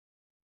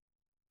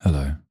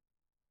Hello,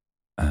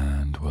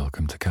 and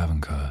welcome to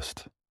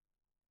Caverncast.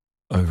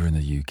 Over in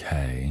the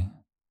UK,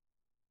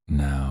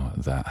 now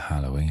that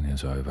Halloween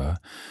is over,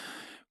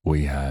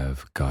 we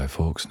have Guy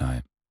Fawkes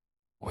Night,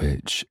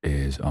 which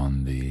is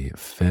on the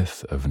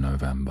 5th of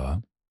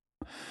November,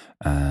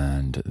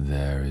 and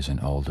there is an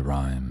old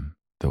rhyme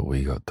that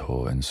we got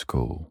taught in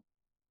school.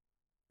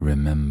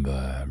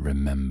 Remember,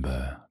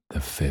 remember the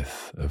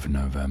 5th of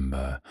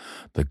November,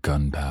 the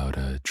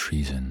gunpowder,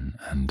 treason,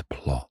 and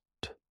plot.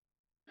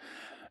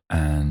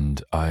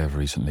 And I have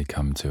recently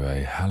come to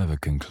a hell of a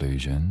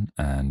conclusion,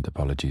 and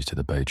apologies to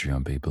the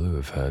Patreon people who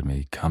have heard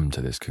me come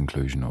to this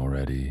conclusion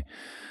already.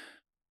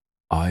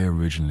 I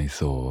originally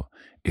thought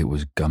it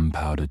was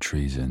gunpowder,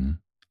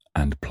 treason,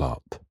 and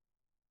plot.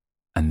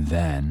 And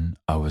then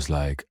I was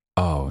like,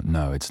 oh,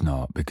 no, it's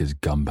not, because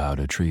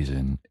gunpowder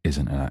treason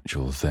isn't an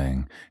actual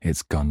thing.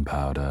 It's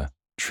gunpowder,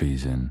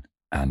 treason,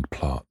 and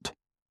plot.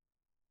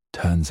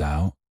 Turns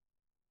out,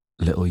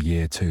 little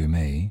year 2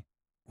 me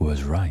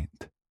was right.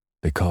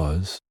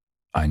 Because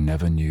I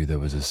never knew there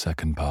was a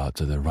second part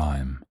to the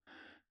rhyme,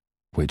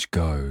 which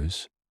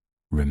goes,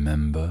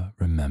 remember,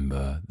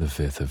 remember the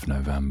 5th of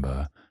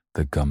November,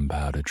 the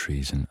gunpowder,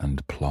 treason,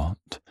 and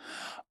plot.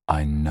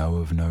 I know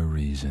of no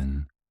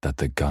reason that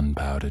the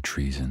gunpowder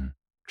treason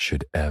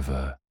should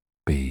ever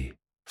be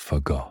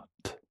forgot.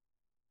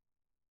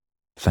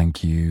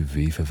 Thank you,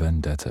 V for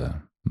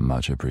Vendetta.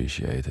 Much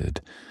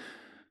appreciated.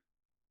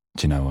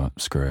 Do you know what?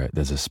 Screw it.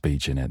 There's a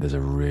speech in it. There's a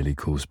really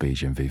cool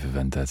speech in V for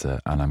Vendetta,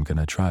 and I'm going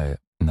to try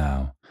it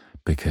now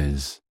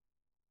because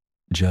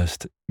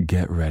just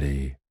get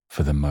ready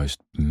for the most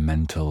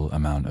mental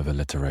amount of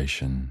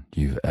alliteration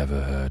you've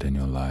ever heard in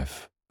your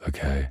life,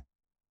 okay?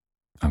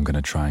 I'm going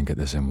to try and get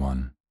this in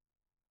one.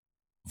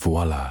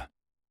 Voila!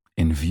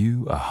 In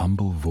view, a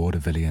humble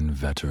vaudevillian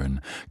veteran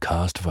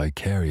cast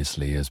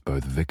vicariously as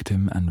both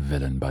victim and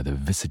villain by the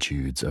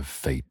vicissitudes of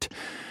fate.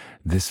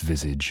 This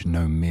visage,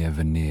 no mere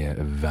veneer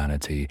of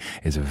vanity,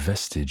 is a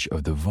vestige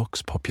of the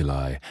vox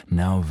populi,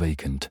 now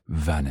vacant,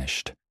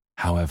 vanished.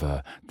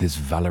 However, this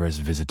valorous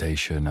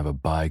visitation of a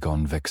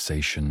bygone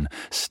vexation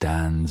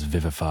stands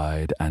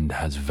vivified and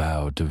has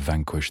vowed to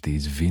vanquish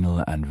these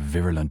venal and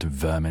virulent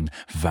vermin,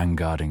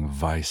 vanguarding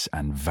vice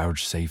and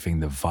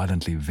vouchsafing the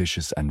violently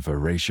vicious and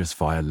voracious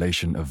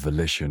violation of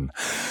volition.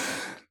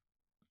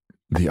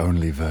 The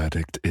only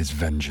verdict is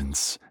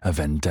vengeance, a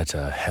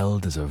vendetta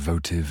held as a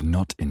votive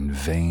not in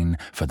vain,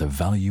 for the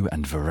value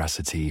and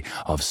veracity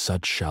of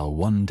such shall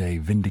one day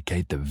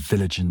vindicate the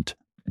vigilant,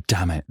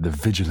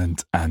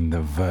 and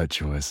the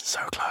virtuous.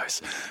 So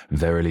close.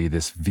 Verily,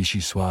 this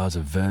vichyssoise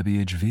of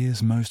verbiage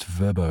veers most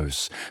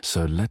verbose,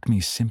 so let me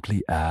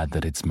simply add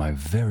that it's my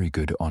very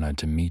good honor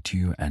to meet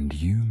you, and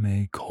you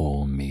may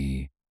call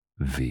me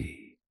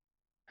V.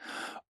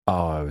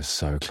 Oh, I was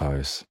so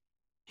close.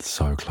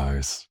 So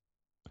close.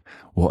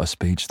 What a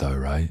speech though,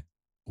 right?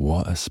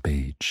 What a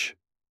speech.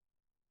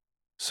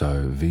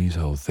 So V's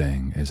whole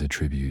thing is a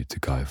tribute to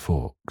Guy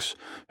Fawkes,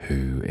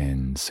 who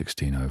in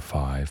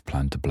 1605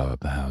 planned to blow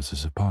up the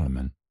Houses of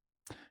Parliament.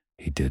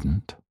 He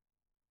didn't,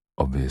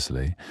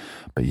 obviously,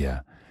 but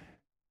yeah,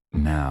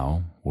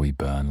 now we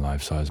burn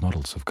life-size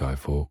models of Guy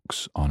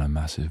Fawkes on a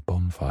massive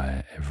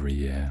bonfire every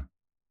year.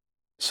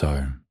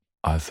 So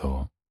I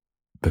thought,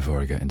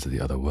 before I get into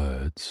the other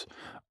words,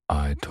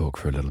 I'd talk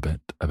for a little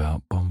bit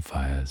about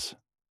bonfires,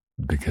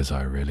 because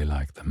I really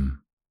like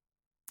them.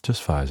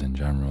 Just fires in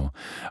general.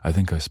 I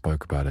think I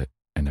spoke about it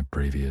in a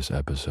previous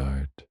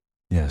episode.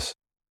 Yes,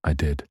 I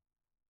did.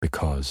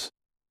 Because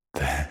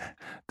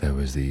there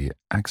was the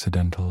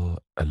accidental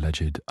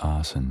alleged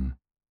arson.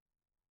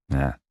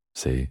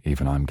 See,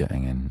 even I'm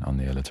getting in on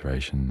the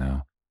alliteration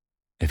now.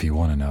 If you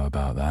want to know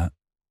about that,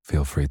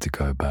 feel free to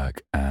go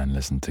back and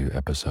listen to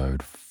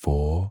episode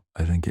 4,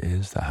 I think it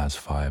is, that has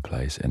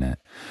fireplace in it.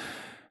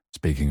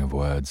 Speaking of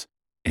words,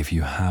 if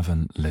you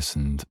haven't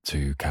listened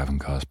to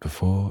Caverncast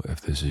before, if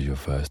this is your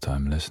first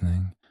time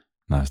listening,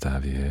 nice to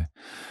have you here.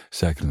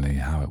 Secondly,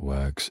 how it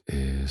works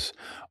is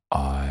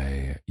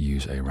I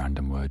use a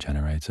random word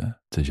generator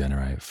to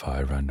generate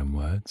 5 random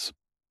words,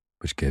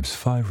 which gives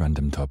 5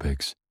 random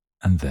topics,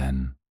 and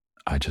then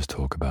I just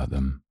talk about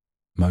them.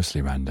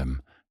 Mostly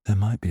random. There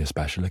might be a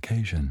special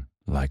occasion,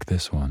 like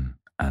this one,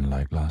 and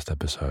like last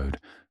episode,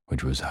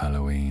 which was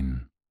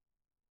Halloween.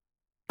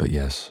 But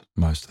yes,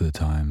 most of the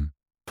time,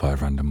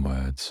 5 random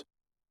words.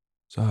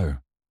 So,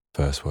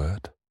 first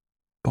word,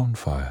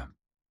 bonfire.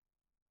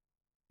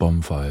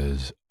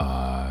 Bonfires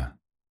are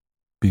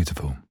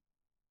beautiful.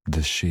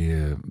 The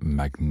sheer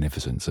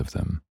magnificence of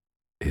them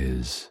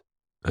is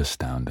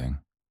astounding.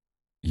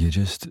 You're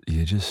just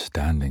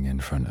standing in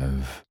front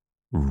of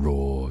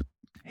raw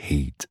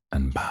heat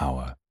and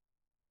power.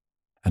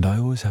 And I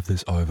always have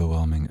this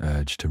overwhelming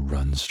urge to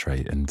run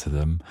straight into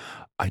them.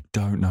 I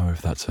don't know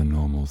if that's a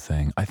normal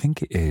thing. I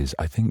think it is.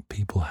 I think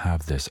people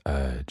have this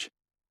urge.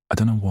 I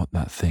don't know what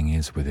that thing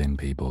is within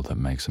people that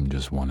makes them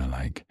just want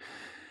to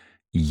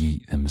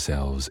yeet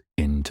themselves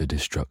into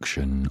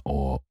destruction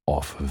or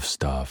off of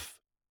stuff.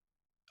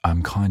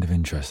 I'm kind of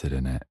interested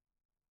in it.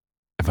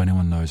 If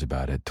anyone knows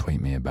about it, tweet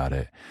me about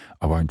it.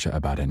 I won't chat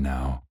about it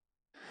now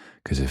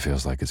because it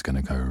feels like it's going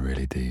to go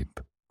really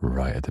deep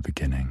right at the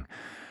beginning.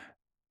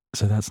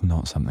 So that's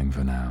not something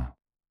for now,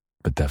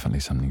 but definitely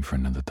something for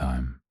another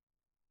time.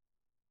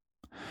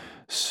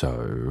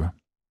 So,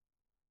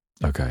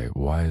 okay,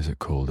 why is it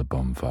called a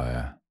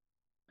bonfire?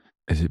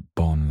 Is it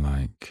bon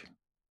like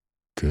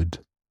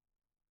good?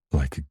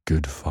 Like a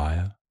good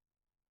fire?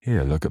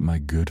 Here, look at my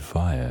good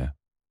fire.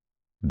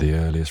 The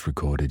earliest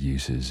recorded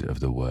uses of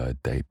the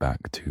word date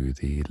back to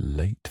the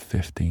late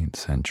 15th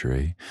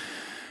century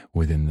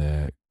within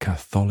the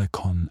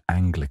Catholicon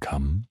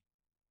Anglicum,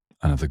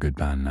 another good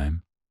band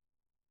name.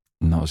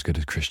 Not as good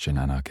as Christian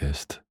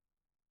Anarchist,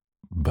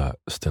 but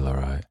still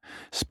alright.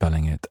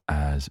 Spelling it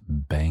as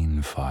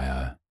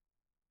Bonfire.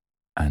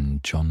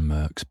 And John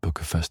Merck's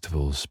Book of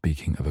Festivals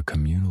speaking of a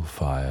communal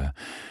fire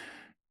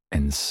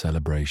in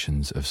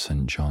celebrations of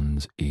St.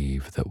 John's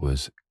Eve that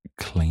was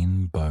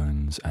clean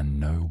bones and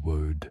no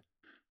wood,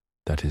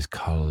 that is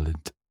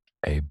called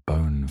a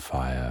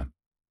bonfire.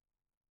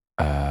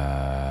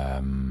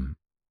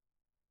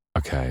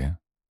 Okay.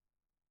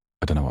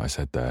 I don't know what I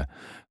said there.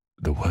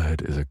 The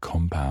word is a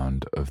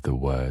compound of the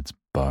words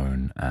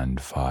bone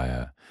and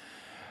fire.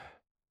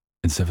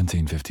 In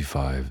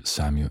 1755,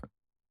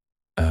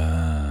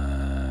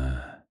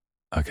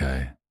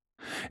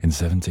 In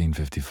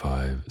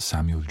 1755,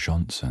 Samuel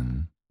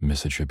Johnson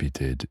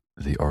misattributed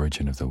the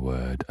origin of the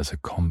word as a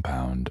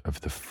compound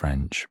of the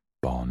French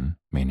bon,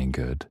 meaning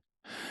good,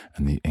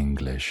 and the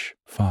English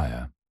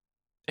fire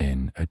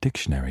in a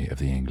dictionary of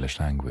the English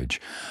language.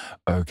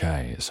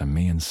 Okay, so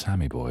me and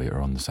Sammy Boy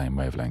are on the same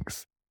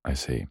wavelength, I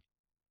see.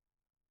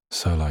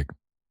 So like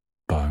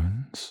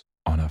bones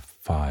on a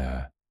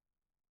fire.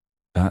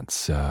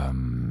 That's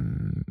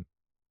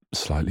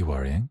slightly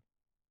worrying.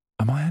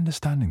 Am I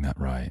understanding that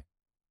right?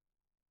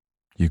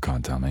 You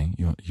can't tell me.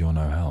 You're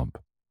no help.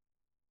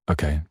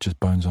 Okay, just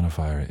bones on a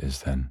fire it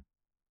is then.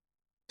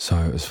 So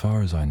as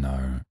far as I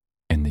know,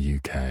 in the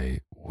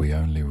UK, we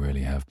only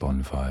really have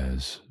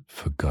bonfires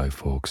for Guy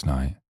Fawkes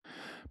night,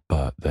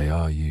 but they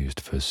are used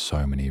for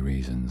so many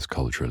reasons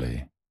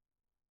culturally,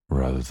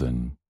 rather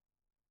than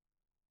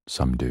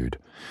some dude.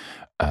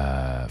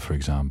 For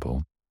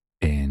example,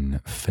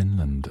 in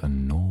Finland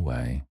and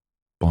Norway,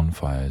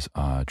 bonfires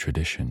are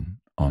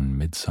tradition on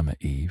Midsummer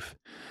Eve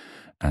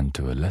and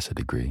to a lesser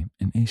degree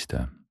in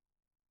Easter.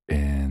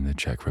 In the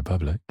Czech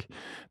Republic,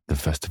 the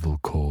festival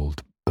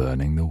called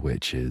Burning the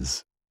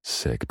Witches,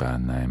 sick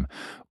band name,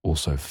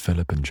 also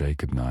Philip and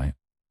Jacob night,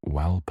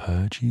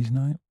 Walpurgis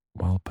night,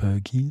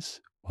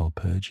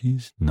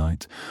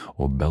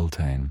 or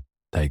Beltane,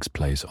 takes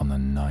place on the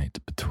night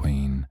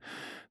between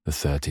the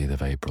 30th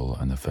of April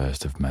and the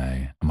 1st of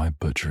May. Am I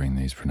butchering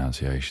these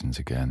pronunciations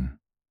again?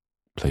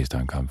 Please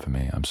don't come for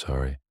me, I'm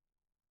sorry.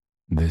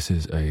 This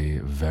is a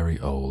very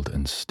old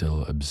and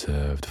still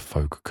observed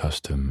folk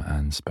custom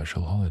and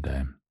special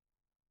holiday.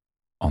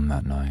 On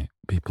that night,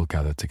 people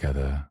gather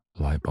together,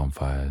 light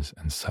bonfires,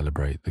 and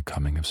celebrate the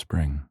coming of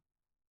spring.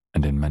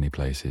 And in many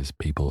places,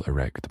 people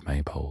erect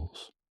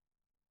maypoles.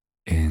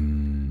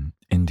 In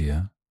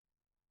India,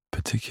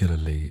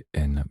 particularly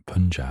in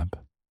Punjab,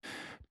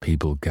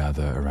 people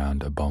gather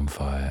around a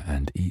bonfire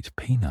and eat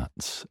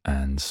peanuts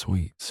and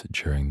sweets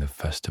during the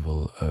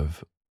festival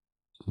of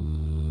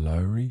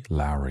Lowry,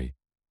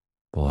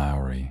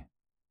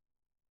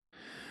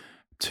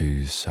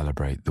 to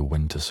celebrate the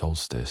winter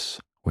solstice,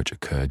 which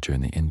occurred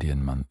during the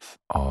Indian month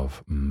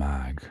of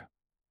Magh.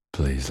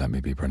 Please let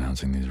me be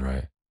pronouncing these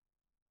right.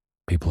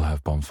 People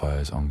have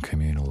bonfires on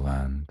communal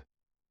land.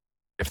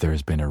 If there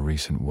has been a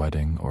recent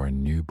wedding or a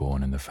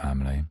newborn in the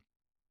family,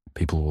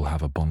 people will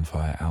have a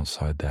bonfire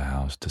outside their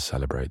house to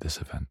celebrate this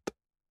event.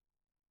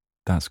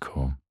 That's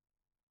cool.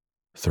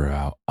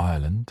 Throughout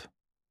Ireland,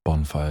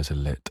 bonfires are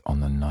lit on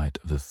the night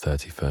of the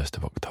 31st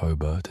of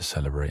October to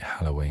celebrate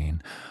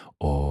Halloween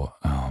or,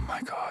 oh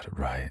my God,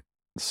 right.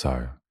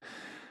 So,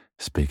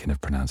 speaking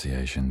of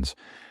pronunciations,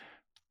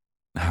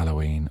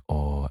 Halloween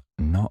or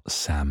not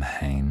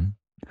Samhain,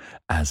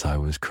 as I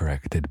was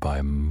corrected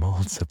by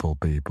multiple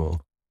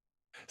people.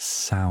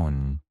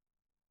 Samhain.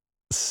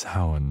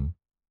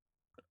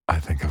 I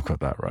think I've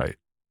got that right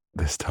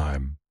this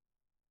time.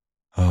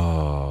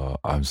 Oh,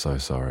 I'm so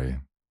sorry.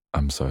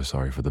 I'm so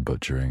sorry for the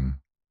butchering.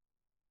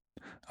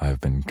 I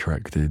have been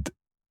corrected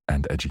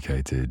and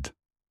educated.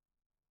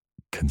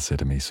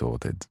 Consider me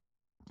sorted.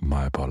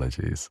 My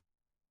apologies.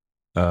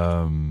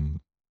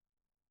 Every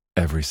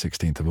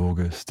 16th of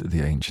August,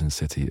 the ancient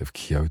city of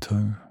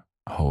Kyoto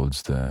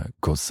holds the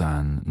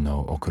Gosan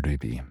no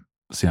Okuribi.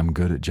 See, I'm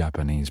good at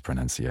Japanese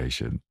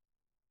pronunciation,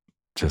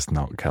 just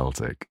not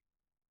Celtic.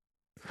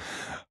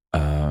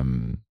 A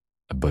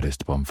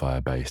Buddhist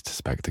bonfire-based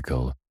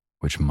spectacle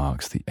which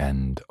marks the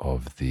end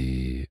of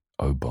the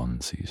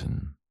Obon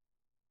season.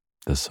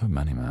 There's so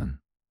many, man.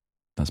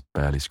 That's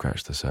barely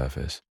scratched the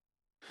surface.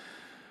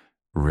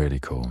 Really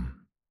cool.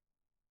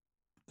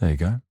 There you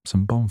go,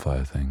 some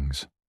bonfire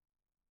things.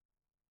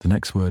 The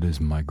next word is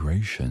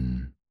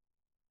migration.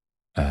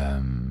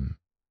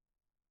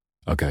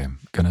 Okay,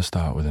 gonna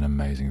start with an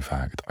amazing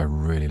fact. I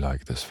really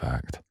like this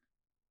fact.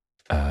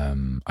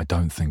 I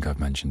don't think I've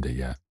mentioned it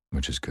yet,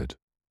 which is good.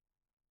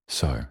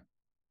 So,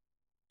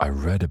 I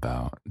read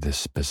about this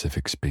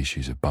specific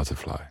species of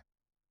butterfly,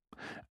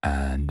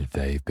 and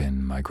they've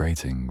been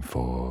migrating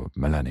for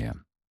millennia,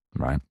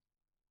 right?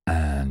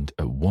 And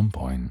at one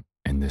point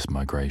in this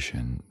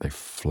migration, they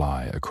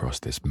fly across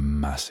this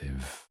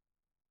massive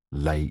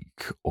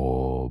lake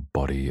or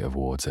body of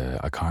water.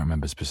 I can't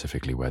remember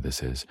specifically where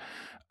this is.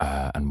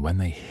 And when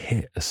they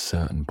hit a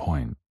certain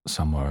point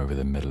somewhere over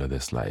the middle of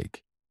this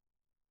lake,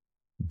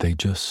 they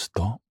just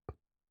stop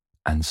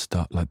and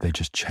start, like they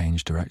just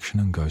change direction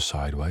and go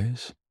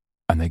sideways.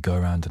 And they go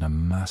around in a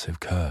massive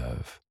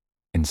curve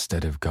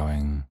instead of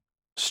going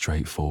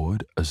straight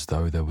forward as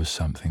though there was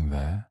something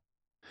there.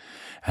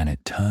 And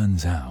it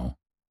turns out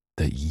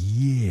that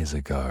years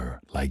ago,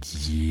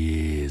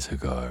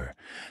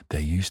 there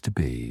used to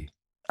be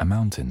a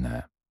mountain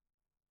there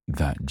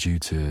that due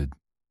to,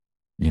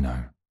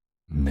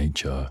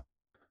 nature,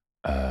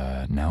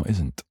 now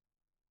isn't.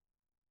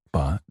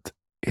 But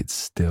it's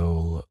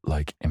still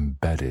like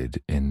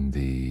embedded in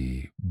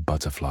the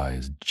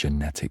butterfly's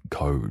genetic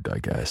code, I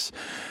guess,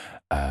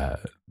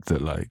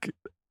 that like,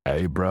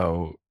 hey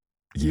bro,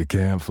 you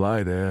can't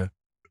fly there.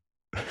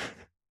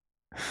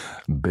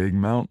 Big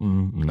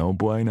mountain, no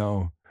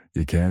bueno.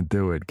 You can't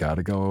do it.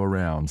 Gotta go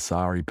around.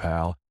 Sorry,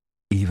 pal.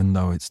 Even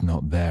though it's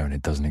not there and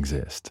it doesn't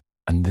exist.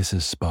 And this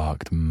has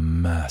sparked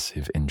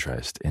massive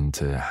interest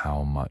into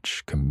how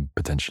much can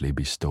potentially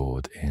be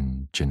stored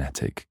in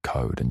genetic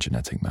code and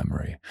genetic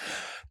memory.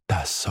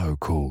 That's so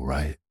cool,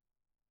 right?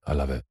 I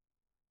love it.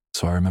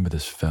 So I remember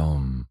this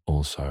film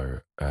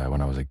also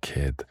when I was a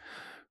kid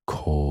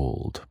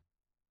called,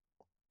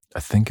 I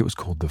think it was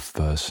called The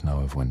First Snow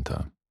of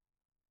Winter.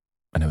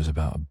 And it was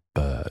about a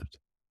bird,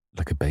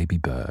 like a baby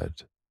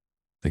bird,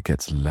 that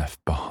gets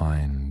left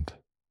behind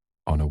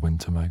on a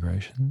winter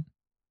migration.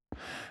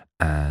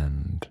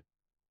 And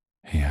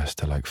he has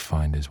to like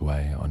find his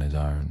way on his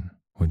own,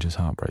 which is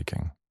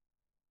heartbreaking.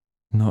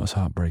 Not as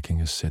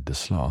heartbreaking as Sid the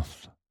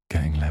Sloth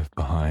getting left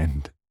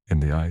behind in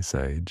the Ice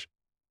Age.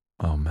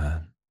 Oh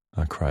man,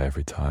 I cry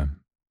every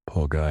time.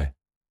 Poor guy.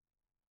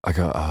 I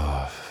go,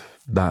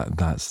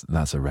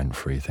 that's a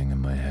rent-free thing in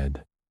my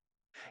head.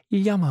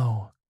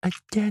 Yummo, a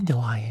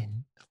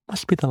dandelion.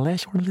 Must be the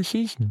last one of the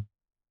season.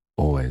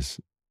 Always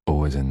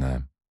in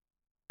there.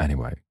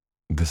 Anyway,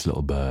 this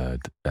little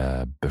bird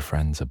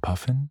befriends a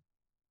puffin.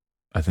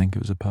 I think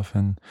it was a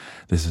puffin.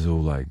 This is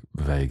all like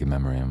vague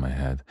memory in my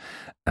head.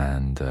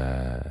 And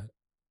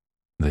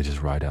they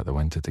just ride out the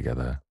winter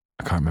together.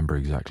 I can't remember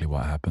exactly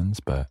what happens,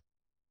 but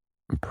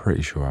I'm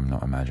pretty sure I'm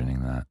not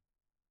imagining that.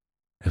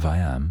 If I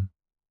am,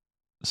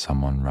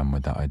 someone run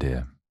with that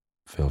idea.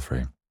 Feel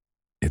free.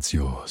 It's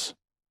yours.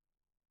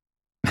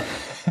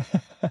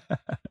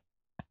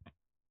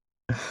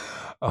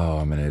 Oh,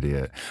 I'm an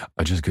idiot.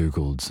 I just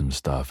Googled some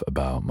stuff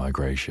about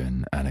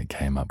migration and it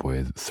came up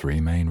with 3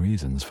 main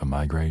reasons for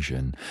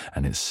migration.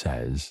 And it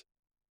says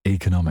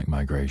economic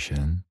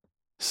migration,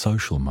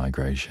 social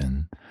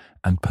migration,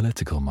 and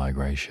political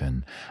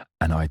migration.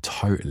 And I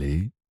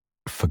totally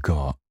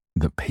forgot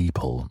that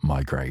people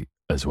migrate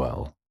as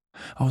well.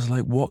 I was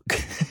like, what?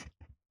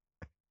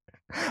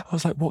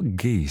 What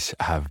geese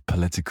have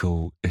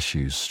political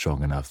issues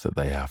strong enough that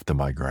they have to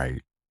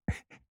migrate?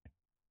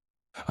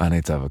 I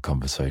need to have a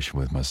conversation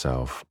with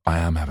myself. I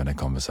am having a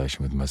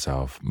conversation with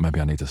myself.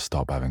 Maybe I need to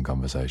stop having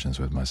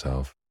conversations with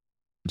myself.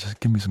 Just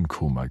give me some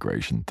cool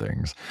migration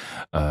things.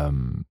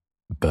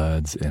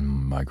 Birds in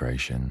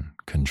migration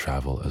can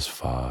travel as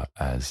far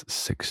as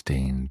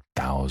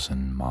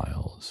 16,000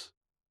 miles.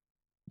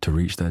 To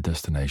reach their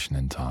destination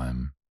in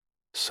time,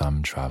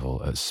 some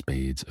travel at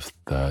speeds of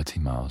 30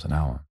 miles an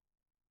hour.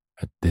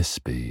 At this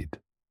speed,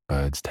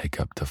 birds take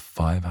up to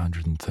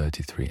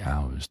 533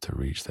 hours to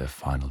reach their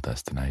final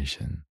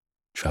destination.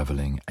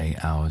 Traveling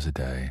 8 hours a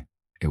day,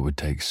 it would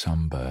take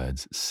some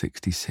birds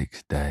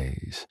 66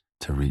 days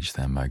to reach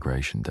their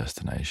migration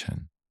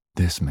destination.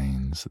 This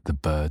means the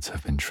birds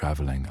have been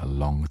traveling a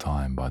long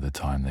time by the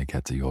time they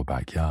get to your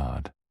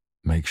backyard.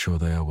 Make sure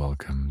they are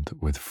welcomed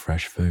with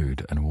fresh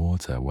food and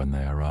water when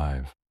they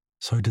arrive.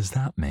 So does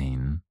that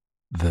mean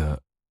that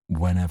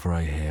whenever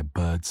I hear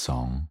bird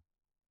song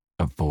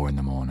at 4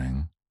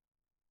 a.m,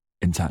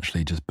 it's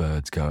actually just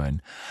birds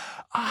going,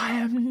 I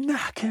am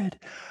knackered.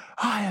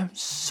 I am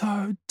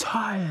so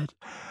tired.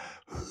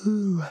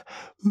 Ooh,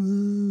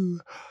 ooh,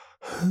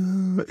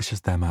 ooh. It's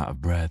just them out of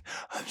breath.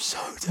 I'm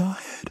so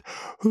tired.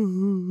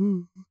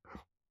 Ooh.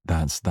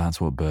 That's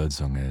what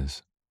birdsong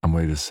is. And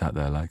we just sat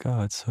there like,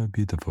 oh, it's so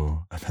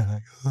beautiful. And they're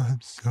like, oh,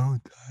 I'm so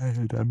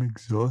tired. I'm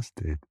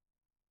exhausted.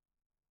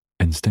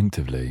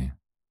 Instinctively,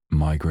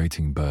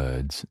 migrating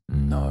birds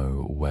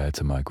know where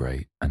to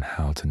migrate and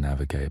how to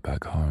navigate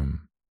back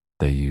home.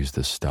 They use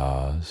the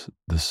stars,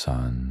 the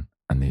sun,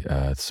 and the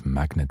Earth's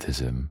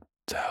magnetism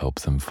to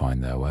help them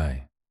find their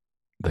way.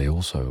 They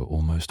also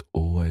almost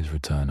always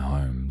return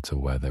home to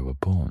where they were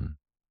born.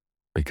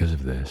 Because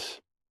of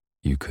this,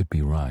 you could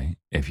be right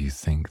if you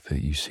think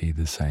that you see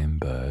the same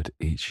bird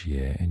each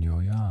year in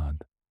your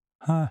yard.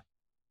 Huh?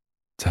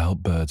 To help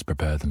birds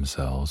prepare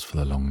themselves for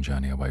the long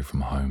journey away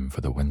from home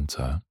for the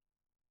winter,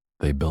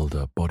 they build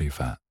up body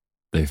fat.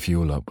 They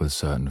fuel up with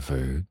certain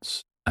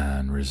foods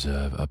and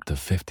reserve up to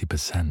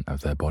 50%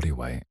 of their body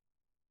weight.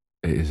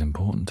 It is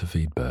important to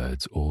feed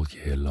birds all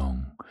year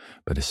long,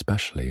 but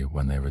especially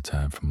when they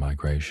return from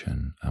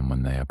migration and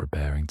when they are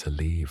preparing to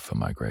leave for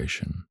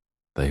migration.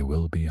 They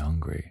will be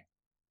hungry.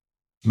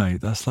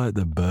 Mate, that's like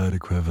the bird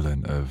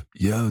equivalent of,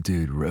 yo,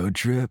 dude, road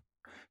trip?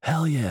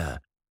 Hell yeah.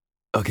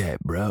 Okay,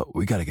 bro,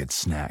 we gotta get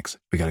snacks.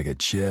 We gotta get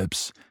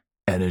chips,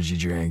 energy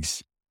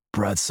drinks,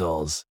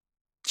 pretzels,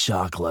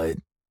 chocolate.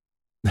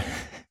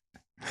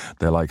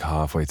 They're like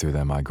halfway through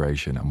their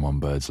migration, and one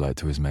bird's like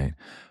to his mate,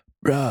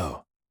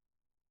 bro,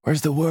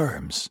 where's the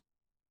worms?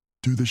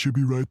 Dude, they should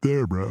be right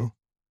there, bro.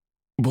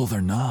 Well,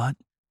 they're not.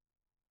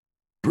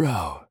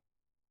 Bro,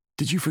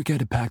 did you forget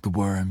to pack the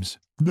worms?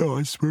 No,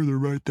 I swear they're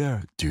right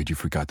there. Dude, you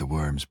forgot the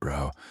worms,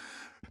 bro.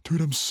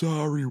 Dude, I'm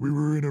sorry. We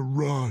were in a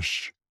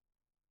rush.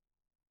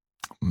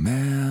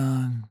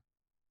 Man.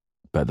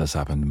 Bet that's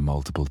happened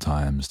multiple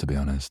times, to be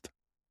honest.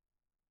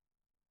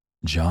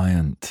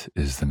 Giant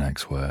is the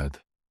next word.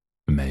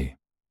 Me.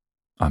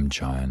 I'm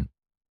giant.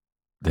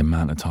 The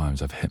amount of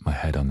times I've hit my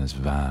head on this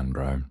van,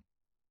 bro.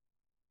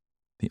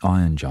 The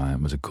Iron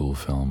Giant was a cool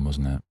film,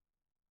 wasn't it?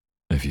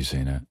 If you've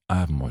seen it. I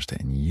haven't watched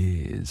it in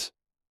years.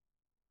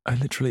 I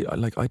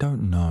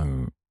don't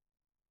know.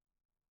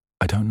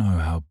 I don't know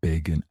how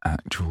big an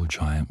actual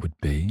giant would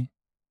be.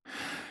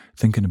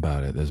 Thinking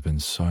about it, there's been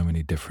so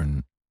many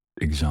different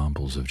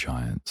examples of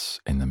giants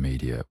in the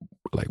media,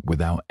 like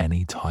without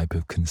any type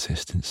of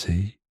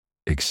consistency,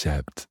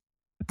 except,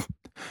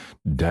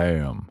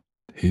 damn,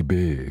 he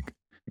big.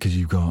 Because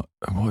what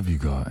have you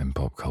got in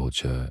pop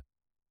culture?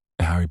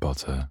 Harry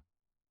Potter,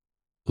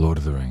 Lord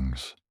of the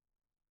Rings,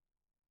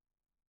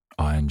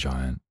 Iron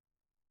Giant,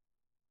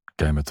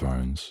 Game of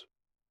Thrones,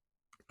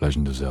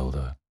 Legend of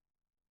Zelda,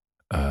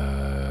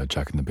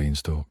 Jack and the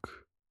Beanstalk,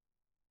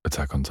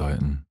 Attack on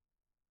Titan,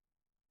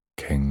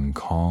 King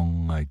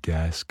Kong, I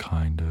guess,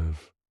 kind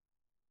of,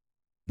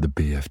 the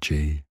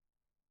BFG,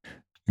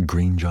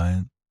 Green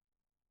Giant,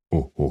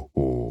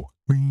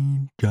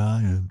 Green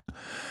Giant.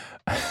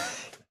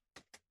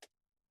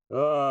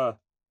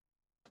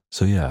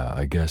 So yeah,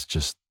 I guess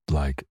just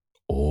like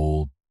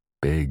all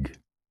big.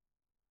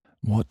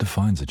 What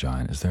defines a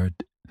giant? Is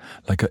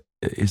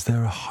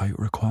there a height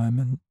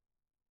requirement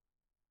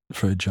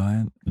for a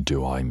giant?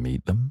 Do I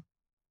meet them?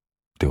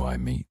 Do I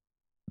meet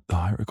the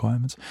height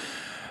requirements?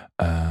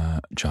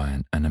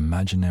 Giant, an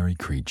imaginary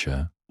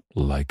creature,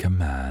 like a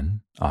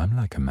man. I'm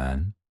like a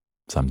man,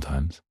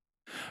 sometimes.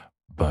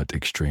 But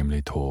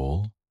extremely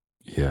tall,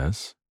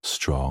 yes.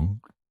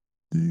 Strong,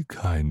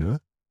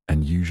 kinda.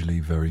 And usually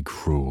very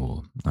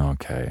cruel.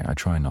 Okay, I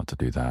try not to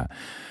do that.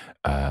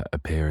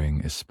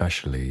 Appearing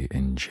especially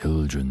in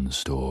children's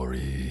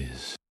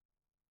stories.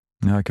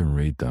 Now I can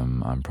read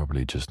them, I'm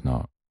probably just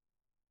not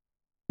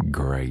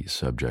great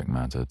subject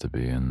matter to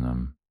be in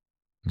them.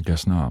 I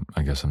guess not.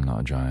 I guess I'm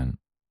not a giant.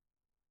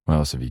 What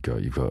else have you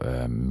got? You've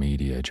got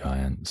media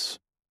giants,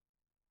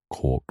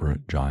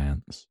 corporate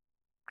giants,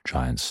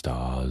 giant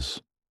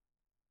stars.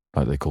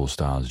 Like they call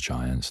stars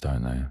giants,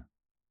 don't they?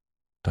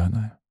 Don't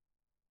they?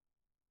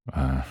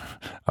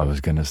 I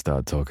was going to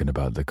start talking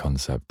about the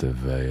concept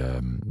of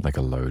a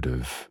load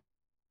of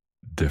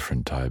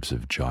different types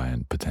of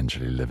giant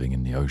potentially living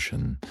in the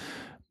ocean,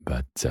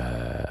 but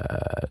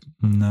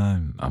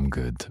no, I'm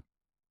good.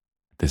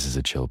 This is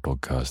a chill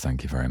podcast.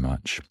 Thank you very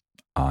much.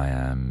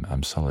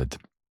 I'm solid.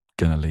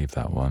 Gonna leave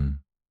that one.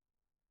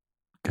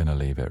 Gonna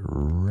leave it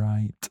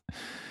right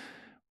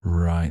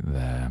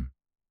there.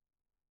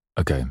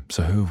 Okay,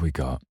 so who have we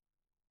got?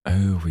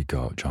 Who have we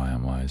got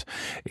giant-wise?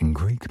 In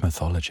Greek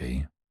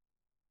mythology,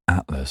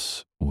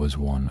 Atlas was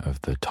one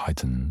of the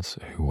Titans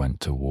who went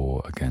to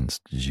war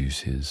against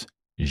Zeus's.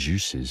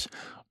 It's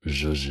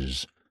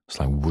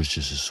like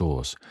Worcestershire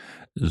sauce.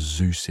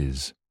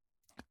 Zeus's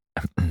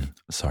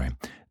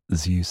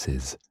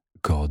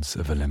gods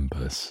of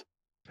Olympus.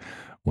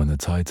 When the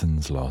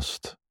Titans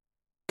lost,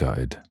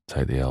 gutted,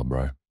 take the L,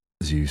 bro.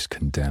 Zeus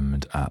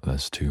condemned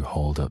Atlas to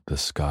hold up the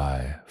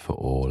sky for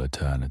all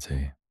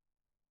eternity.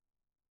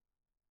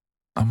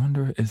 I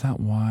wonder, is that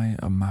why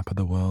a map of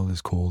the world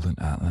is called an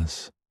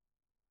atlas?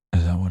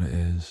 Is that what it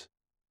is?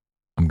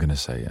 I'm going to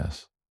say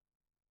yes.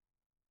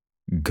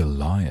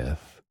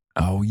 Goliath.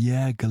 Oh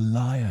yeah,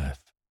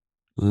 Goliath.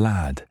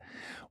 Lad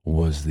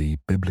was the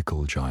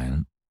biblical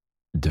giant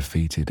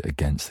defeated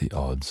against the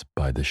odds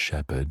by the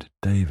shepherd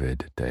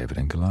David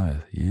and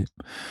Goliath. Yep.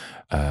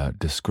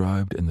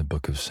 Described in the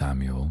book of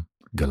Samuel,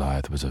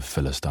 Goliath was a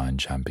Philistine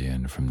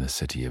champion from the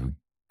city of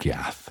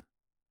Gath.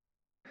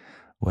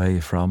 Where are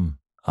you from?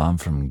 I'm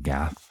from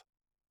Gath.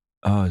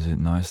 Oh, is it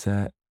nice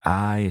there?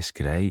 Aye, it's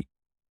great.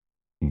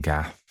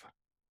 Gath.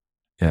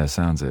 Yeah, it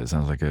sounds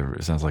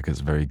like it's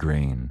very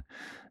green.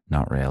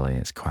 Not really,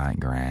 it's quite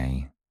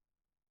grey.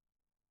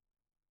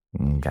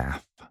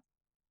 Gath.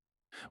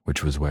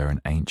 which was where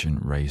an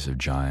ancient race of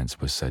giants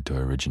was said to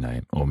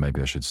originate. Or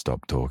maybe I should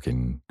stop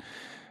talking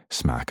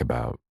smack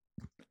about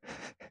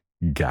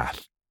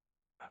Gath.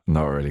 I'm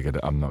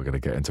not gonna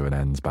get into an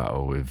ends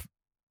battle with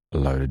a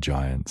load of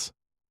giants.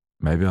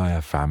 Maybe I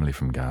have family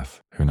from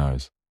Gath, who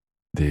knows?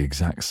 The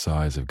exact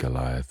size of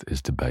Goliath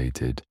is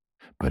debated,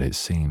 but it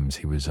seems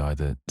he was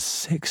either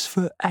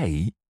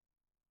 6'8"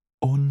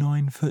 or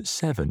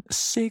 9'7".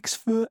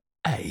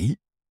 6'8"?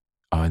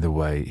 Either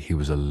way, he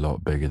was a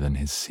lot bigger than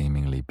his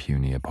seemingly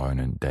puny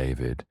opponent,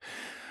 David.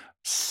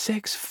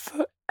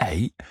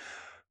 6'8"?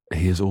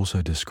 He is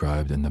also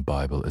described in the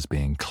Bible as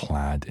being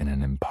clad in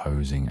an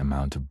imposing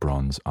amount of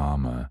bronze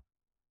armor.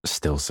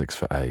 Still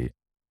 6'8".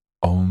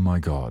 Oh my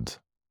God.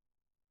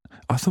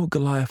 I thought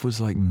Goliath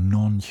was like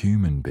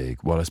non-human big.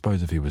 Well, I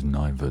suppose if he was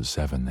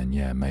 9'7", then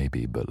yeah,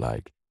 maybe. But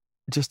like,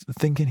 just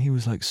thinking he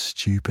was like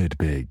stupid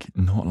big,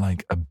 not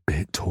like a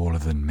bit taller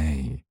than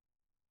me.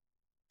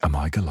 Am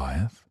I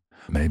Goliath?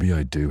 Maybe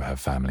I do have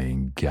family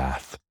in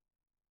Gath.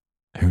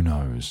 Who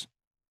knows?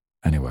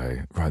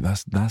 Anyway, right,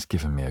 that's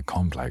given me a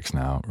complex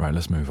now. Right,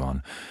 let's move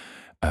on.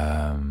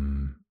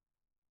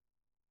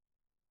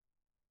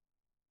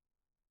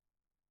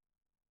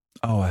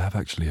 Oh, I have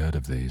actually heard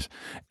of these.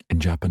 In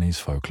Japanese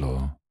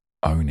folklore,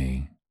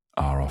 Oni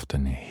are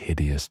often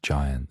hideous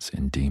giants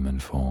in demon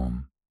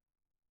form.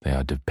 They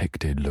are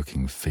depicted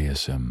looking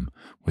fearsome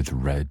with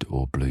red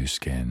or blue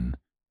skin,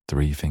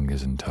 3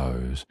 fingers and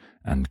toes,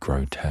 and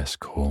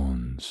grotesque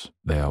horns.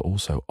 They are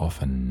also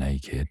often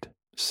naked,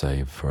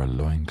 save for a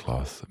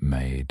loincloth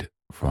made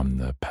from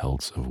the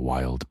pelts of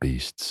wild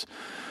beasts.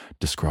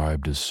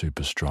 Described as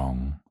super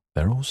strong,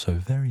 they're also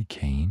very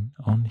keen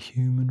on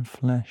human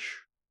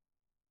flesh.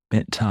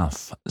 Bit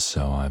tough,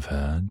 so I've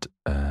heard,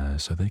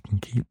 so they can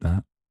keep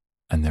that.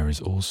 And there is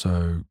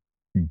also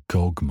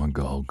Gog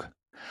Magog.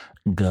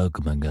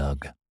 Gog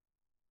Magog.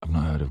 I've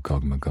not heard of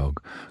Gog Magog.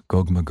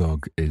 Gog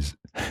Magog is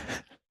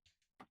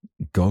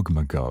Gog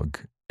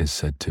Magog is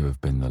said to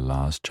have been the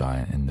last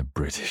giant in the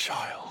British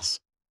Isles.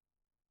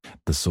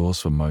 The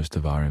source for most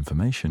of our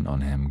information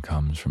on him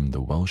comes from the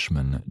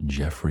Welshman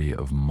Geoffrey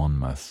of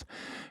Monmouth,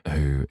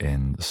 who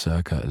in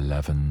circa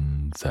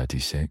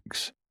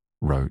 1136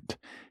 wrote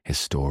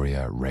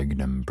Historia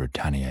Regnum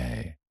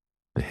Britanniae,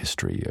 the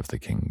history of the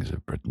kings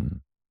of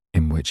Britain,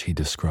 in which he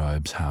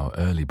describes how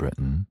early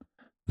Britain,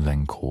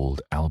 then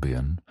called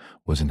Albion,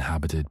 was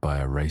inhabited by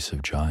a race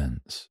of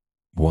giants.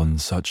 One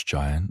such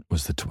giant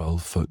was the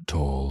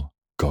 12-foot-tall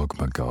Gog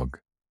Magog,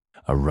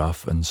 a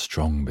rough and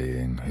strong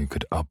being who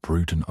could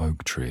uproot an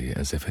oak tree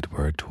as if it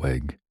were a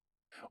twig.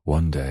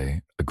 One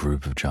day, a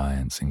group of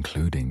giants,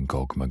 including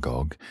Gog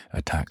Magog,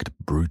 attacked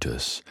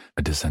Brutus,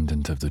 a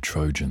descendant of the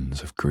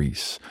Trojans of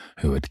Greece,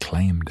 who had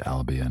claimed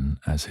Albion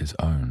as his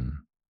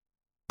own.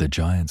 The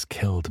giants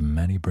killed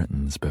many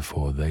Britons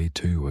before they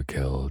too were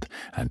killed,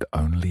 and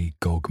only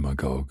Gog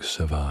Magog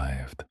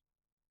survived.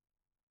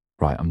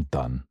 Right, I'm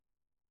done.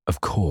 Of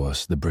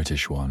course, the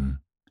British one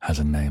has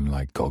a name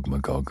like Gog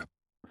Magog.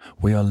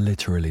 We are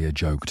literally a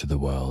joke to the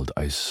world,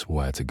 I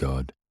swear to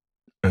God.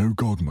 Oh,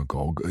 Gog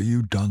Magog, are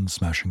you done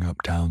smashing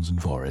up towns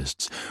and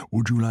forests?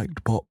 Would you like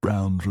to pop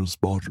round for a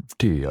spot of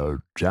tea,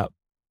 old chap?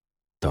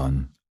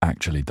 Done.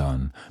 Actually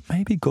done.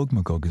 Maybe Gog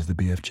Magog is the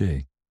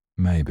BFG.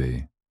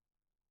 Maybe.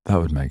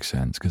 That would make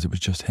sense, because it was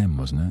just him,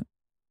 wasn't it?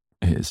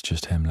 It's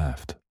just him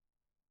left.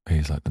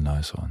 He's like the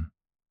nice one.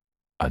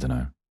 I don't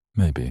know.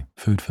 Maybe.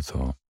 Food for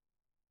thought.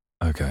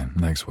 Okay,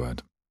 next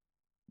word.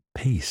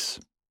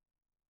 Piece.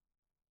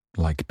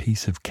 Like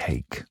piece of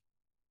cake.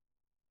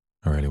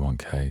 I really want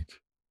cake.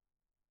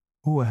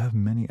 Oh, I have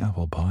many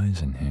apple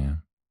pies in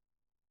here.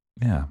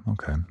 Yeah,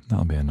 okay.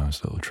 That'll be a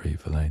nice little treat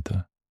for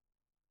later.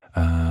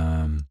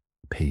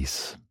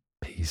 Piece.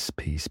 Pieces.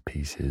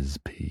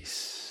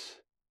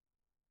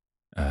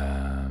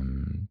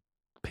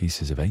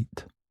 Pieces of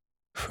 8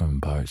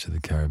 from Pirates of the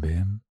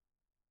Caribbean.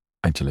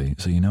 Actually,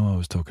 so you know I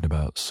was talking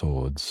about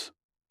swords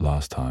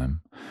last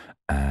time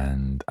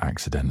and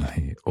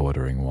accidentally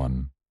ordering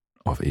one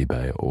off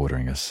eBay,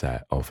 ordering a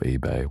set off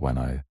eBay when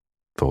I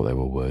thought they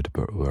were wood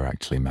but were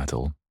actually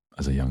metal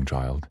as a young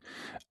child.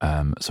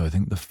 So I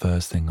think the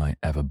first thing I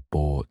ever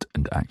bought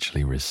and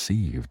actually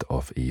received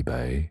off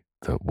eBay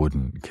that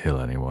wouldn't kill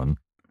anyone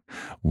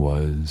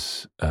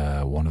was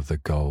one of the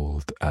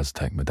gold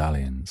Aztec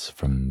medallions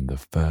from the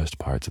first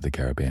Pirates of the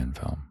Caribbean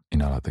film. You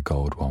know, like the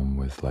gold one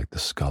with like the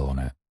skull on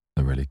it,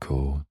 the really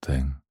cool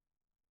thing.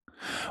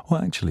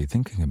 Well, actually,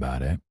 thinking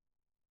about it,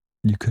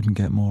 you couldn't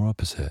get more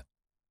opposite,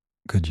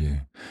 could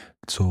you?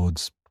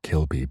 Swords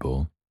kill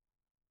people,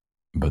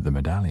 but the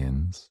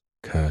medallions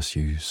curse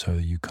you so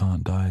you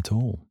can't die at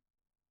all.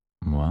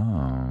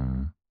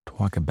 Wow.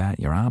 Talk about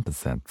your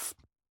opposites.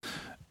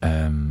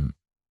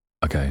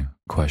 Okay,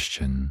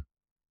 question.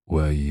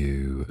 Were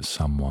you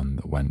someone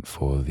that went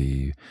for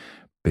the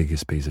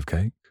biggest piece of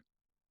cake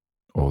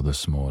or the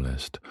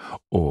smallest?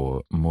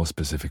 Or more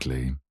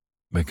specifically,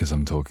 because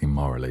I'm talking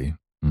morally,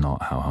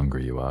 not how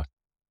hungry you are,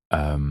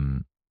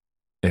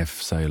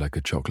 if, say, like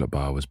a chocolate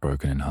bar was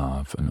broken in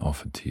half and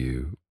offered to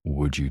you,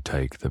 would you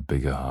take the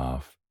bigger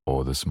half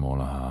or the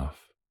smaller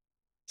half?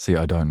 See,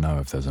 I don't know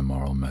if there's a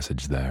moral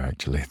message there,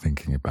 actually,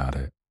 thinking about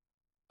it.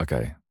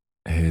 Okay,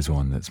 here's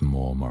one that's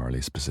more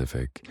morally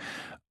specific.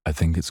 I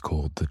think it's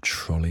called the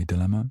trolley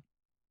dilemma,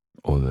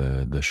 or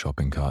the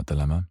shopping cart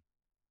dilemma.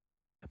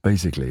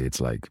 Basically, it's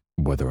like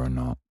whether or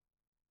not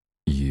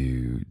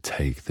you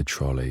take the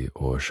trolley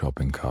or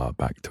shopping cart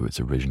back to its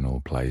original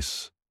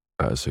place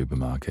at a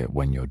supermarket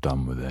when you're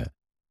done with it,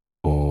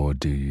 or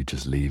do you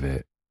just leave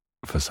it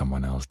for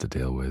someone else to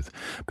deal with?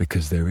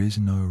 Because there is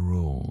no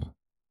rule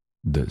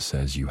that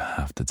says you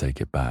have to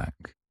take it back,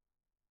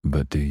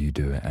 but do you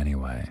do it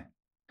anyway?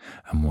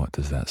 And what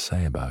does that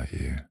say about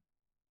you?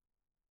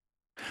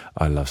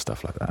 I love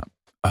stuff like that,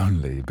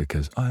 only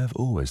because I have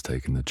always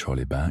taken the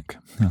trolley back.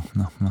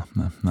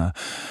 But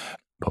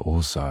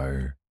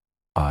also,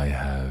 I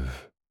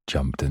have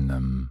jumped in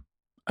them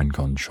and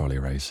gone trolley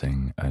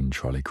racing and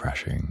trolley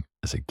crashing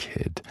as a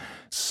kid.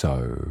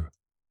 So,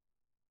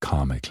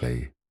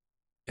 karmically,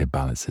 it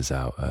balances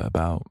out at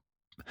about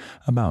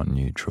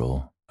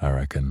neutral, I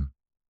reckon.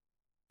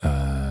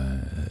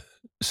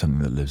 Something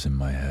that lives in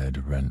my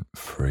head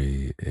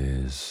rent-free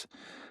is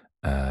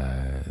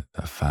a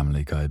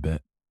Family Guy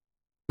bit.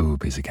 Ooh,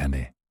 piece of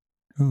candy.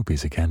 Ooh,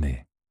 piece of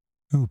candy.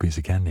 Ooh, piece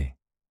of candy.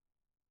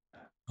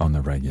 On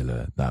the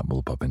regular, that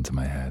will pop into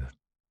my head.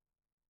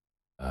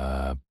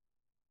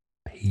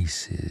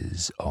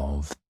 Pieces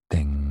of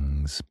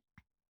things.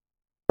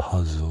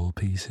 Puzzle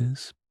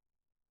pieces.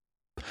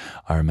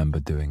 I remember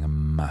doing a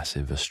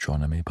massive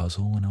astronomy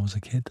puzzle when I was a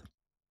kid.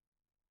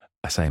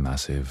 I say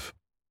massive.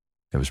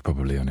 It was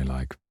probably only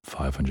like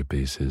 500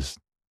 pieces.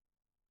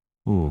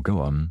 Ooh, go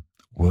on.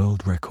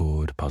 World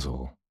record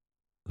puzzle.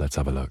 Let's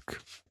have a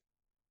look.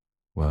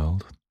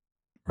 World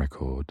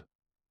record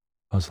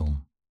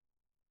puzzle.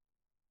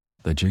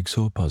 The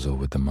jigsaw puzzle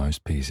with the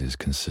most pieces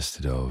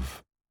consisted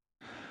of...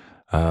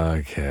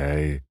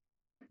 Okay.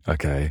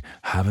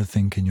 Have a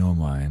think in your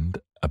mind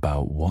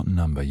about what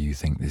number you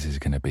think this is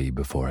going to be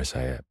before I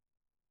say it.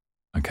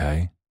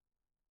 Okay?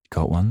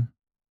 Got one?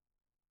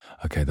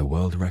 Okay, the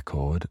world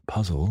record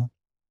puzzle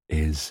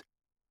is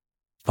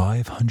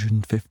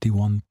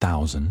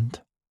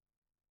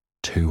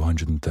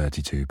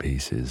 551,232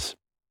 pieces.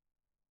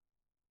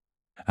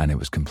 And it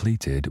was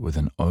completed with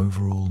an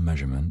overall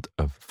measurement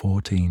of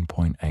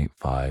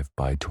 14.85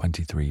 by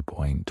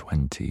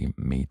 23.20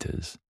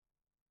 meters,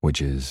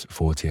 which is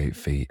 48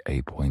 feet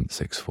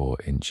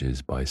 8.64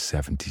 inches by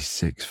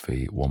 76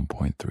 feet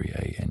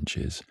 1.38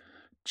 inches.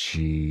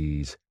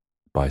 Jeez.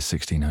 By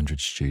 1,600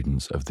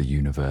 students of the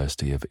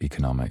University of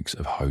Economics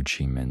of Ho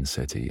Chi Minh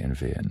City in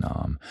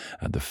Vietnam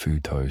at the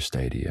Phu Tho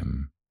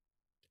Stadium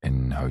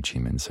in Ho Chi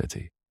Minh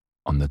City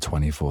on the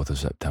 24th of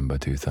September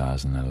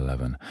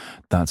 2011.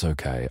 That's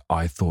okay.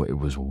 I thought it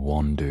was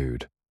one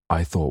dude.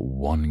 I thought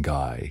one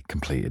guy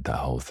completed that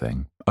whole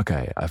thing.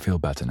 Okay, I feel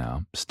better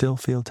now. Still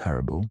feel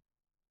terrible.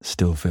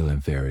 Still feel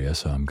inferior,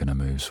 so I'm going to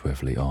move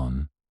swiftly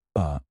on.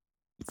 But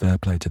fair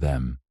play to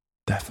them.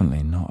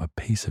 Definitely not a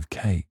piece of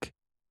cake.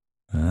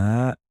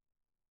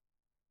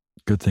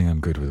 Good thing I'm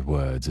good with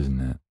words, isn't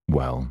it?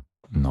 Well,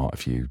 not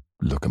if you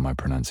look at my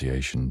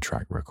pronunciation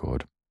track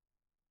record.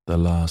 The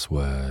last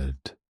word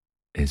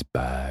is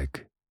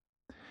bag.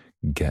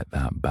 Get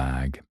that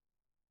bag.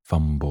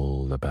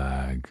 Fumble the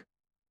bag.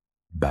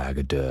 Bag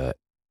of dirt.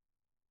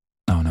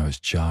 Oh no, it's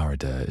jar of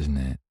dirt, isn't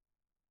it?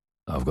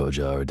 I've got a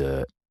jar of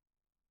dirt.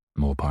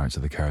 More Pirates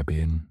of the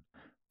Caribbean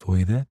for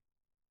you there.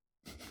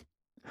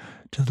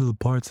 Just a little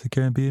Pirates of the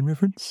Caribbean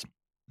reference.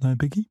 No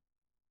biggie.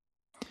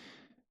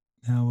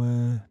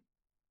 Now,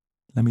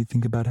 let me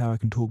think about how I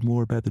can talk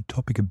more about the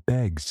topic of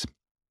bags.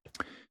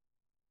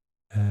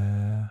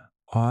 I,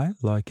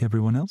 like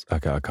everyone else...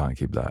 Okay, I can't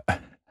keep that.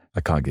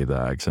 I can't keep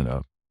that accent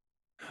up.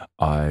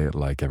 I,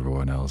 like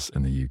everyone else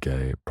in the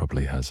UK,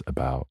 probably has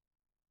about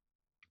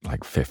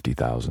like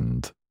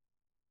 50,000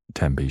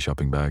 10p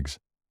shopping bags.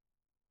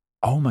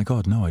 Oh my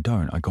God, no, I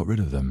don't. I got rid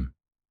of them.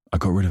 I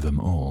got rid of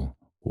them all.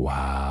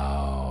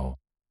 Wow.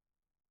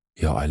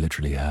 Yeah, I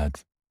literally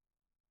had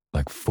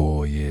like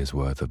 4 years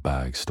worth of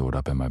bags stored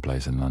up in my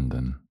place in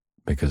London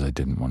because I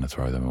didn't want to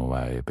throw them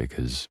away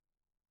because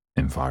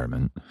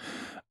environment.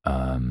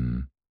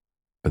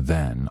 But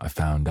then I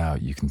found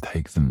out you can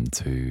take them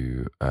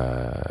to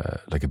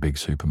like a big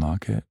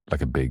supermarket,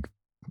 like a big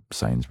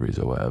Sainsbury's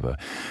or whatever,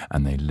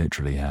 and they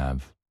literally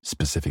have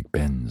specific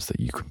bins that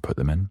you can put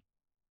them in.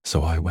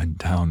 So I went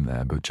down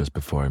there, but just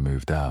before I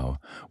moved out,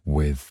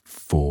 with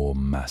 4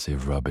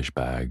 massive rubbish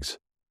bags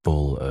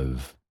full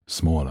of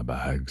smaller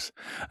bags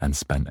and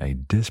spent a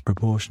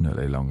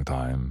disproportionately long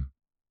time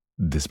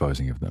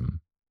disposing of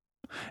them.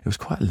 It was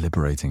quite a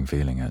liberating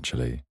feeling,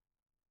 actually.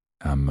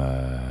 I'm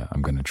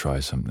going to try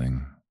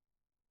something.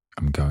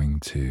 I'm going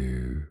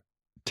to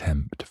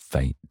tempt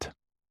fate.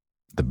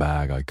 The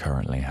bag I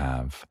currently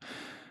have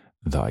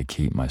that I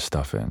keep my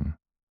stuff in,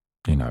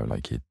 you know,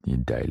 like your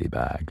daily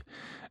bag.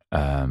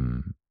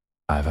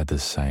 I've had the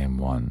same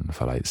one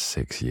for like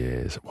 6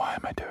 years. Why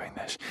am I doing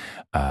this?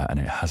 And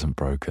it hasn't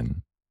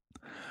broken.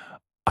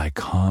 I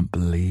can't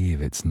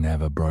believe it's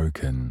never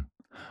broken.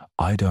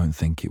 I don't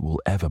think it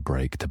will ever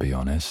break, to be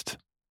honest.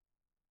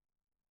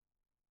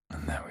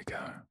 And there we go.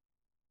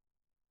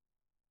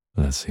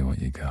 Let's see what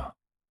you got.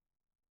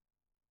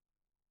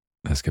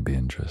 This could be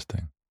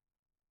interesting.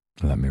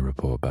 Let me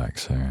report back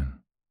soon.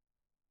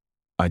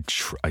 I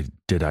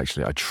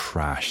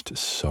trashed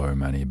so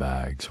many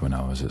bags when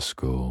I was at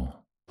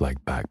school,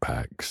 like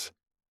backpacks,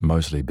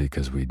 mostly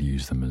because we'd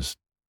use them as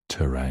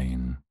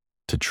terrain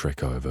to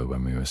trick over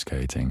when we were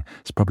skating.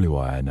 It's probably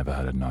why I never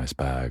had a nice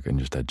bag and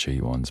just had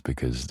cheap ones,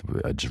 because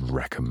I'd just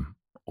wreck them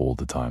all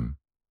the time.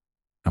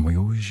 And we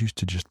always used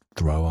to just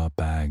throw our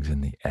bags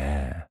in the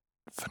air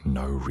for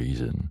no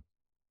reason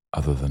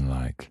other than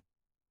like,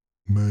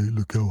 Mate,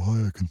 look how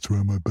high I can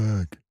throw my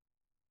bag.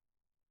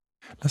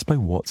 let's play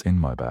what's in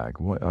my bag.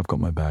 I've got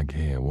my bag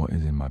here. What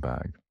is in my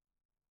bag?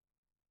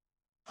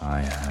 I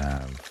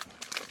have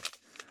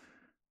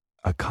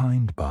a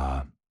Kind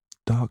bar,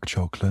 dark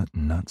chocolate,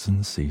 nuts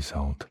and sea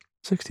salt,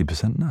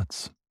 60%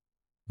 nuts,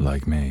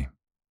 like me.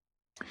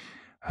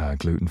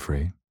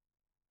 Gluten-free,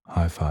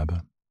 high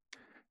fiber,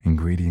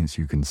 ingredients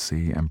you can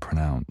see and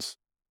pronounce.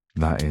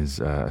 That is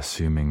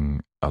assuming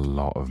a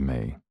lot of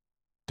me.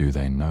 Do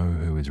they know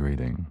who is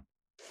reading?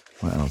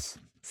 What else?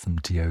 Some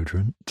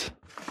deodorant.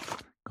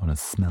 Gonna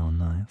smell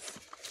nice.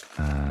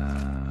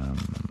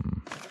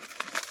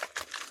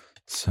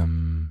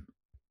 Some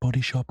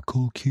Body Shop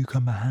Cool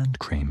Cucumber hand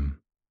cream.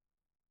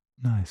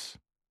 Nice.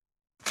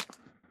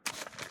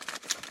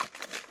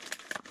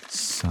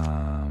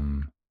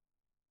 Some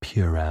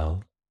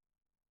Purell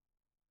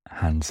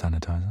hand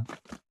sanitizer.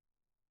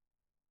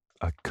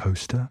 A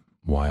coaster.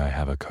 Why I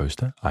have a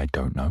coaster, I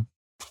don't know.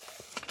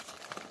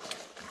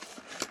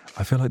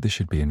 I feel like this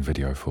should be in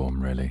video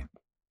form, really.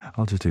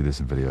 I'll just do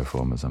this in video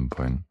form at some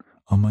point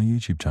on my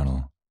YouTube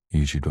channel,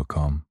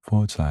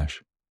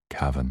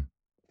 youtube.com/Cavern.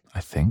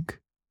 I think.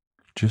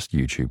 Just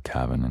YouTube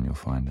Cavern and you'll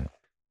find it.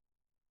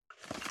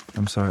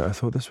 I'm sorry, I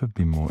thought this would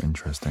be more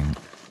interesting.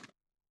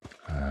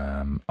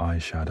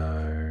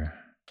 Eyeshadow,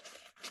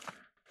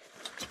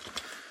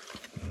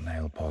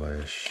 nail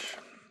polish.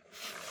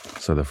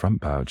 So the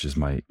front pouch is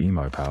my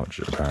emo pouch,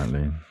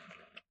 apparently.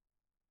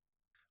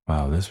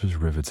 Wow, this was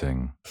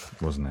riveting,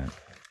 wasn't it?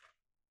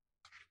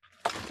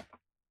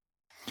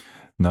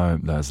 No,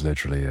 that's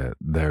literally it.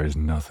 There is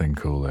nothing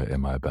cooler in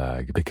my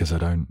bag because I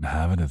don't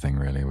have anything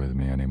really with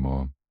me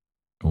anymore.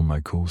 All my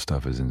cool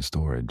stuff is in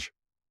storage.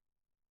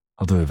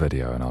 I'll do a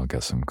video and I'll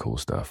get some cool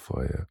stuff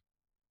for you.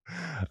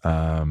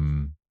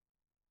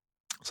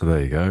 So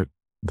there you go.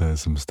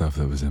 There's some stuff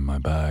that was in my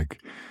bag.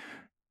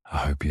 I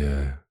hope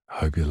your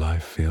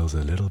life feels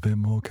a little bit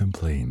more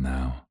complete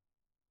now.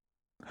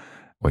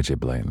 Which it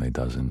blatantly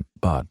doesn't.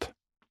 But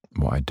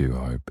what I do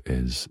hope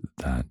is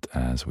that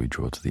as we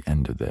draw to the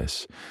end of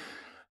this,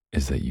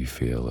 is that you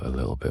feel a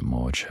little bit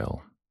more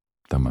chill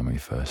than when we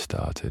first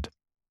started.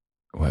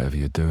 Whatever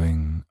you're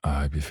doing,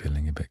 I hope you're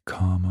feeling a bit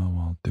calmer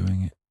while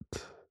doing it.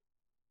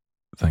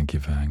 Thank you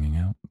for hanging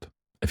out.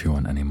 If you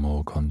want any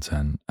more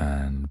content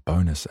and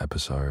bonus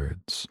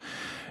episodes,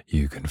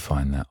 you can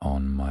find that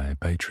on my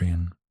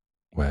Patreon,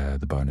 where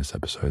the bonus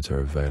episodes are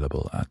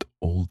available at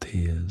all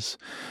tiers,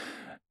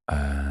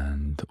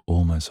 and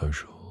all my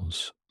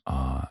socials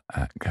are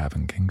at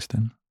Gavin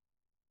Kingston.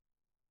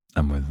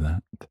 And with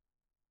that,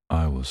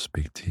 I will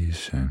speak to you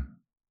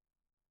soon.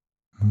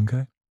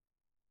 Okay?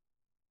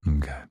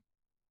 Okay.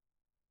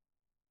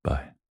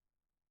 Bye.